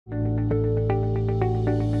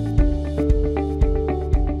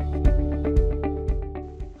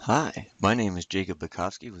Hi, my name is Jacob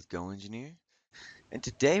Bakovsky with GoEngineer, and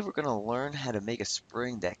today we're going to learn how to make a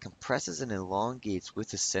spring that compresses and elongates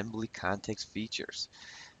with assembly context features.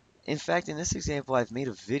 In fact, in this example, I've made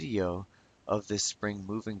a video of this spring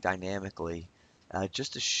moving dynamically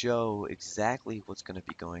just to show exactly what's going to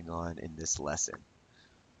be going on in this lesson.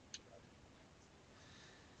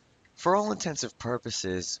 For all intensive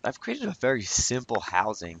purposes, I've created a very simple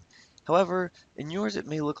housing. However, in yours it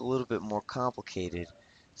may look a little bit more complicated.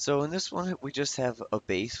 So in this one, we just have a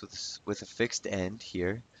base with a fixed end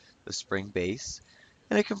here, the spring base,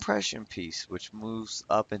 and a compression piece which moves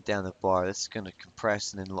up and down the bar. That's going to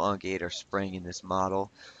compress and elongate our spring in this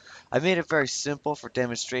model. I made it very simple for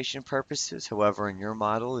demonstration purposes. However, in your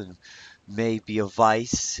model, it may be a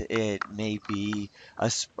vise, it may be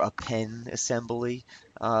a pen assembly.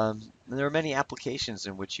 There are many applications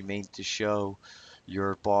in which you may need to show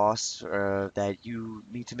your boss that you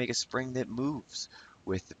need to make a spring that moves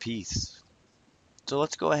with the piece. So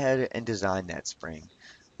let's go ahead and design that spring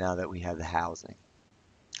now that we have the housing.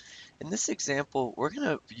 In this example, we're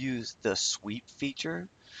going to use the sweep feature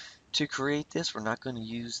to create this. We're not going to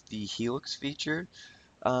use the helix feature.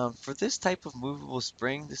 For this type of movable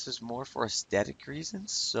spring, this is more for aesthetic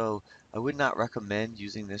reasons, so I would not recommend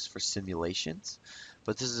using this for simulations,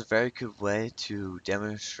 but this is a very good way to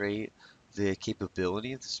demonstrate the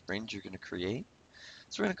capability of the springs you're going to create.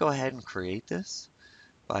 So we're going to go ahead and create this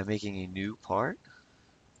by making a new part.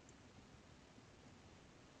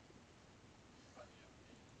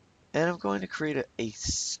 And I'm going to create a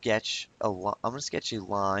sketch, I'm going to sketch a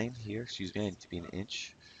line here, excuse me, I need to be an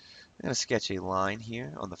inch. I'm going to sketch a line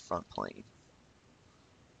here on the front plane.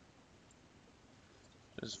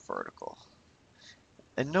 Just vertical.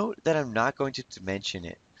 And note that I'm not going to dimension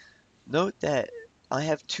it. Note that I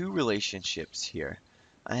have two relationships here.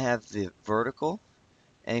 I have the vertical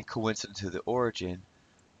and coincident to the origin,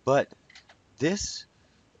 but this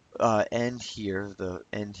end here, the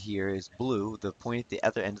end here is blue, the point at the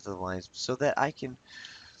other end of the line, so that I can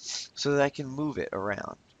move it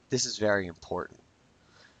around. This is very important.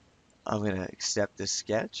 I'm going to accept this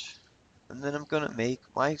sketch, and then I'm going to make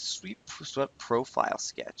my swept profile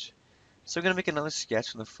sketch. So I'm going to make another sketch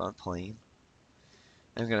from the front plane.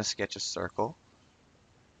 I'm going to sketch a circle.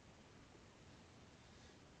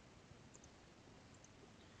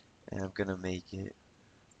 And I'm going to make it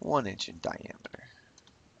 1 inch in diameter.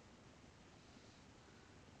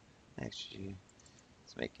 Actually,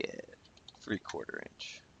 let's make it 3/4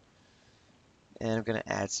 inch. And I'm going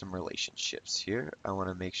to add some relationships here. I want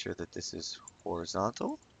to make sure that this is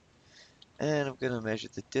horizontal. And I'm going to measure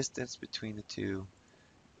the distance between the two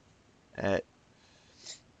at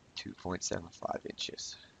 2.75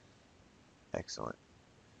 inches. Excellent.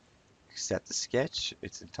 Accept the sketch.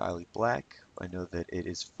 It's entirely black. I know that it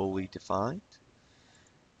is fully defined.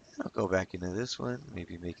 And I'll go back into this one,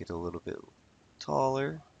 maybe make it a little bit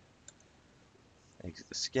taller. Exit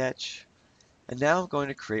the sketch. And now I'm going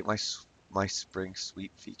to create my spring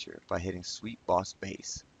sweep feature by hitting Sweep Boss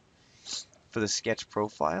Base. For the sketch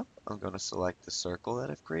profile, I'm going to select the circle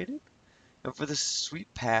that I've created. And for the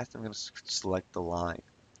sweep path, I'm going to select the line.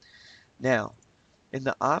 Now, in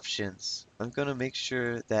the options, I'm going to make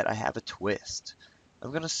sure that I have a twist.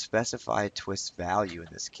 I'm going to specify a twist value in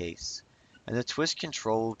this case. And the twist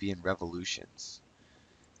control will be in revolutions.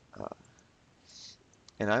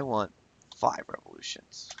 And I want 5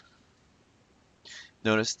 revolutions.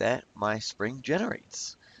 Notice that my spring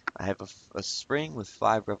generates. I have a spring with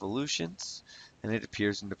 5 revolutions, and it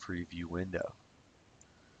appears in the preview window.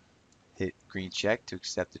 Hit green check to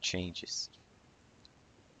accept the changes.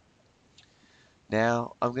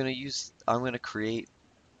 Now I'm going to create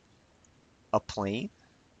a plane.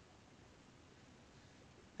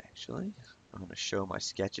 Actually, I'm going to show my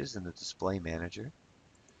sketches in the display manager.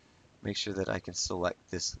 Make sure that I can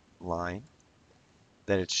select this line,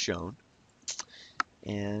 that it's shown.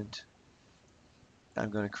 And I'm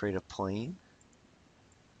going to create a plane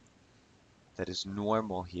that is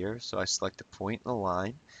normal here. So I select a point in the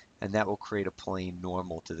line, and that will create a plane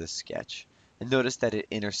normal to this sketch. And notice that it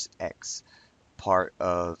intersects part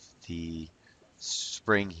of the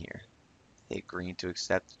spring here. Hit green to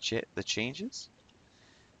accept the changes.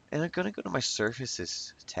 And I'm going to go to my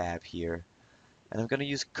Surfaces tab here, and I'm going to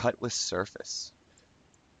use Cut with Surface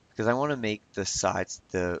because I want to make the sides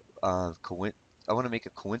I want to make a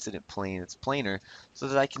coincident plane that's planar so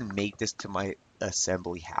that I can make this to my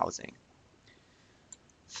assembly housing.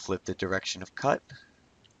 Flip the direction of cut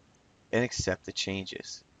and accept the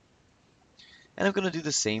changes. And I'm going to do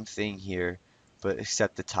the same thing here, but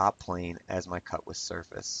accept the top plane as my cut with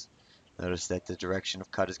surface. Notice that the direction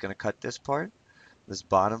of cut is going to cut this part, this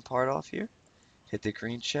bottom part off here. hit the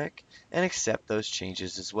green check, and accept those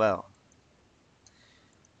changes as well.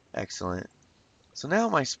 Excellent. So now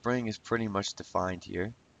my spring is pretty much defined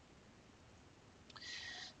here.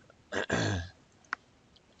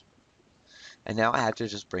 And now I have to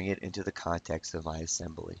just bring it into the context of my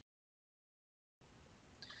assembly.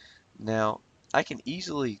 Now, I can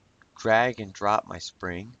easily drag and drop my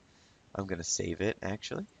spring. I'm going to save it,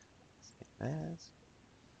 actually. Save as.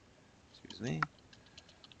 Excuse me.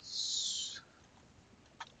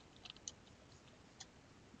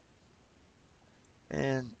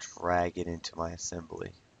 And drag it into my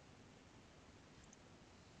assembly.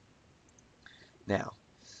 Now,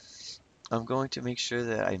 I'm going to make sure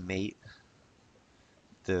that I mate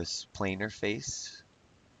this planar face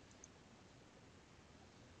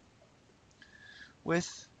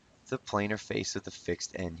with the planar face of the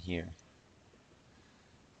fixed end here.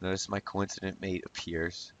 Notice my coincident mate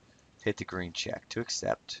appears. Hit the green check to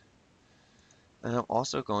accept. And I'm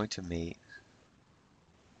also going to mate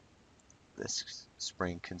this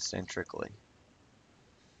spring concentrically.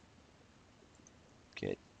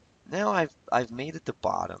 Good. Now I've made it the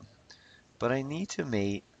bottom, but I need to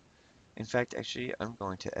mate. In fact, actually, I'm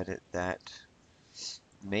going to edit that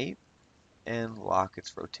mate and lock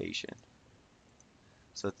its rotation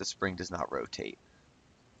so that the spring does not rotate.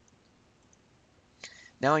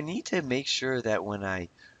 Now I need to make sure that when I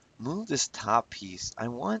move this top piece, I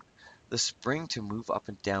want the spring to move up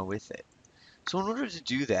and down with it. So in order to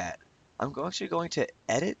do that, I'm actually going to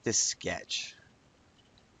edit this sketch.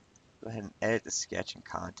 Go ahead and edit the sketch in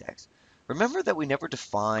context. Remember that we never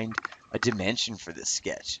defined a dimension for this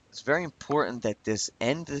sketch. It's very important that this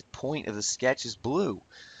end point of the sketch is blue.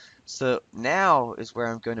 So now is where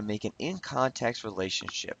I'm going to make an in-context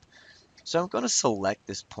relationship. So I'm going to select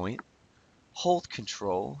this point, hold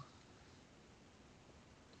Control,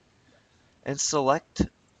 and select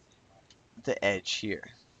the edge here.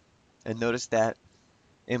 And notice that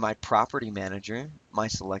in my property manager, my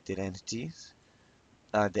selected entities,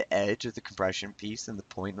 the edge of the compression piece and the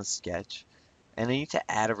point in the sketch, and I need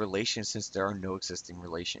to add a relation since there are no existing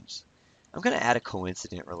relations. I'm going to add a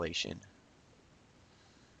coincident relation.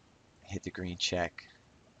 Hit the green check.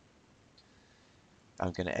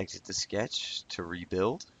 I'm going to exit the sketch to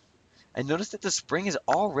rebuild. And notice that the spring is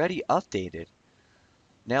already updated.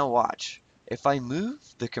 Now watch. If I move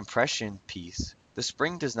the compression piece, the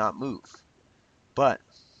spring does not move. But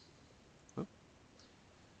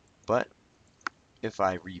if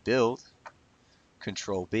I rebuild,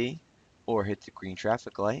 Control B, or hit the green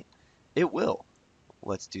traffic light, it will.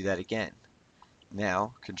 Let's do that again.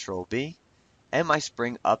 Now, Control B, and my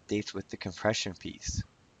spring updates with the compression piece.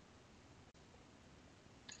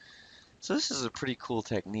 So this is a pretty cool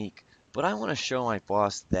technique, but I want to show my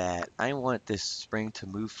boss that I want this spring to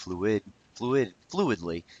move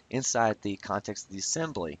fluidly inside the context of the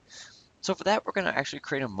assembly. So for that, we're going to actually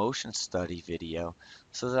create a motion study video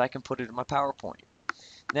so that I can put it in my PowerPoint.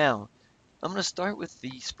 Now, I'm going to start with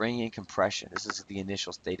the spring and compression. This is the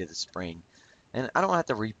initial state of the spring. And I don't have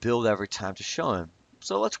to rebuild every time to show him.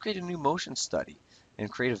 So let's create a new motion study and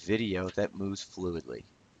create a video that moves fluidly.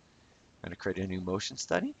 I'm going to create a new motion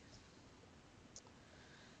study.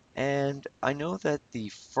 And I know that the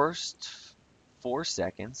first 4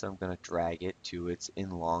 seconds, I'm going to drag it to its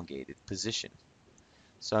elongated position.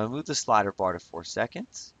 So I move the slider bar to 4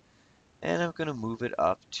 seconds, and I'm going to move it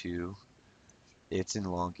up to its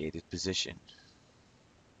elongated position.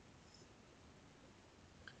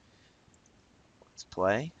 Let's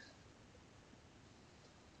play.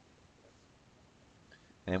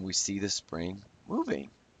 And we see the spring moving.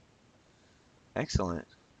 Excellent.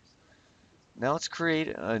 Now let's create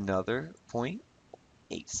another point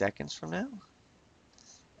 8 seconds from now.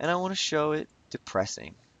 And I want to show it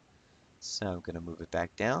depressing. So I'm going to move it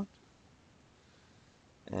back down.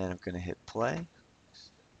 And I'm going to hit play.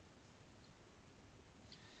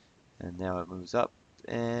 And now it moves up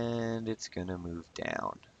and it's going to move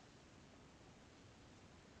down.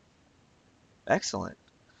 Excellent.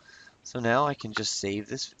 So now I can just save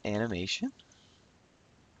this animation.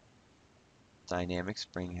 Dynamic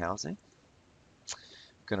spring housing.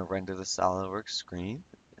 I'm going to render the SOLIDWORKS screen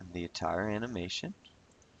and the entire animation.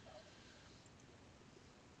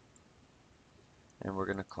 And we're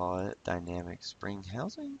going to call it Dynamic Spring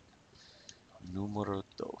Housing Numero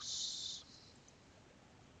dos.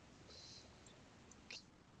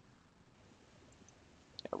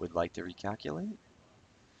 I would like to recalculate.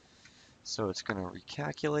 So it's going to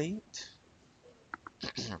recalculate.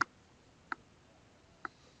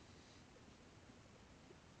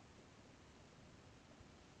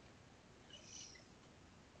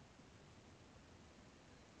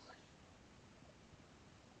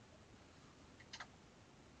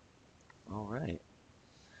 All right.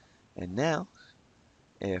 And now,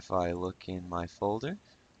 if I look in my folder,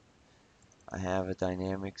 I have a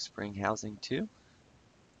dynamic spring housing too.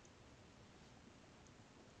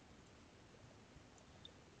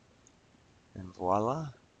 And voila,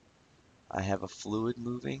 I have a fluid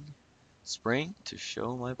moving spring to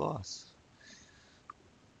show my boss.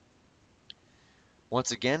 Once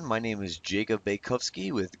again, my name is Jacob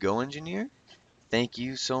Bakovsky with GoEngineer. Thank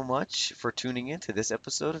you so much for tuning in to this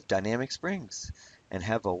episode of Dynamic Springs, and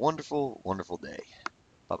have a wonderful, wonderful day.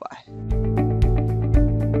 Bye-bye.